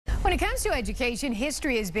comes to education,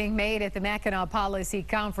 history is being made at the Mackinac Policy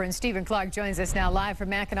Conference. Stephen Clark joins us now live from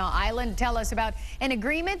Mackinac Island to tell us about an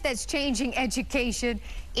agreement that's changing education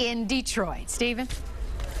in Detroit. Stephen?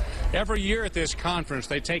 Every year at this conference,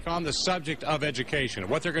 they take on the subject of education,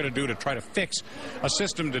 what they're going to do to try to fix a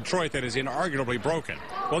system in Detroit that is inarguably broken.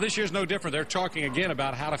 Well, this year's no different. They're talking again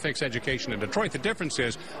about how to fix education in Detroit. The difference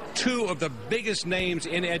is two of the biggest names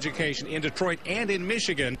in education in Detroit and in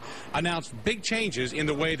Michigan announced big changes in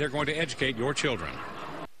the way they're going to educate your children.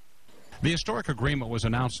 The historic agreement was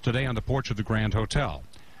announced today on the porch of the Grand Hotel.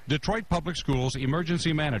 Detroit Public Schools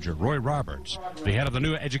Emergency Manager Roy Roberts, the head of the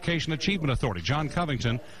new Education Achievement Authority, John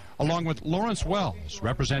Covington, along with Lawrence Wells,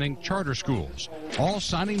 representing charter schools, all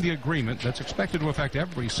signing the agreement that's expected to affect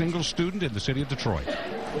every single student in the city of Detroit.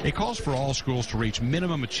 It calls for all schools to reach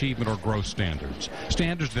minimum achievement or growth standards,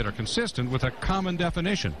 standards that are consistent with a common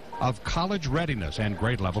definition of college readiness and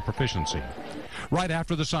grade level proficiency. Right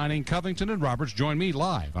after the signing, Covington and Roberts joined me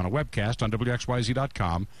live on a webcast on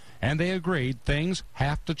WXYZ.com, and they agreed things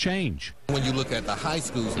have to change. When you look at the high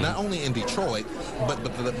schools, not only in Detroit, but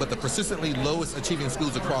the persistently lowest achieving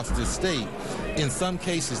schools across the state, in some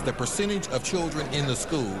cases, the percentage of children in the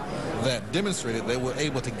school that demonstrated they were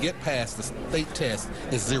able to get past the state test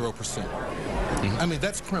is 0%. I mean,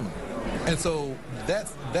 that's criminal. And so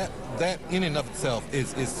that in and of itself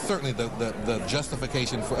is certainly the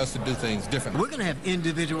justification for us to do things differently. We're going to have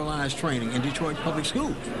individualized training in Detroit Public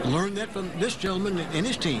Schools. Learn that from this gentleman and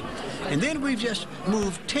his team. And then we've just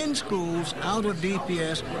moved 10 schools out of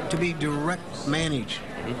DPS to be direct managed.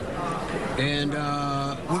 And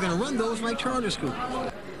we're going to run those like charter schools.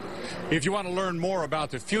 If you want to learn more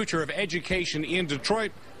about the future of education in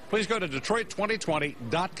Detroit, please go to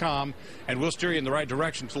Detroit2020.com, and we'll steer you in the right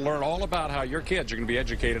direction to learn all about how your kids are going to be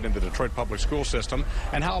educated in the Detroit public school system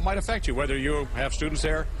and how it might affect you, whether you have students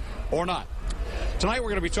there or not. Tonight, we're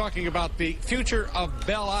going to be talking about the future of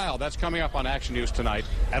Belle Isle. That's coming up on Action News tonight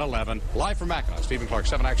at 11. Live from Mackinac, Stephen Clark,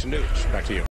 7 Action News. Back to you.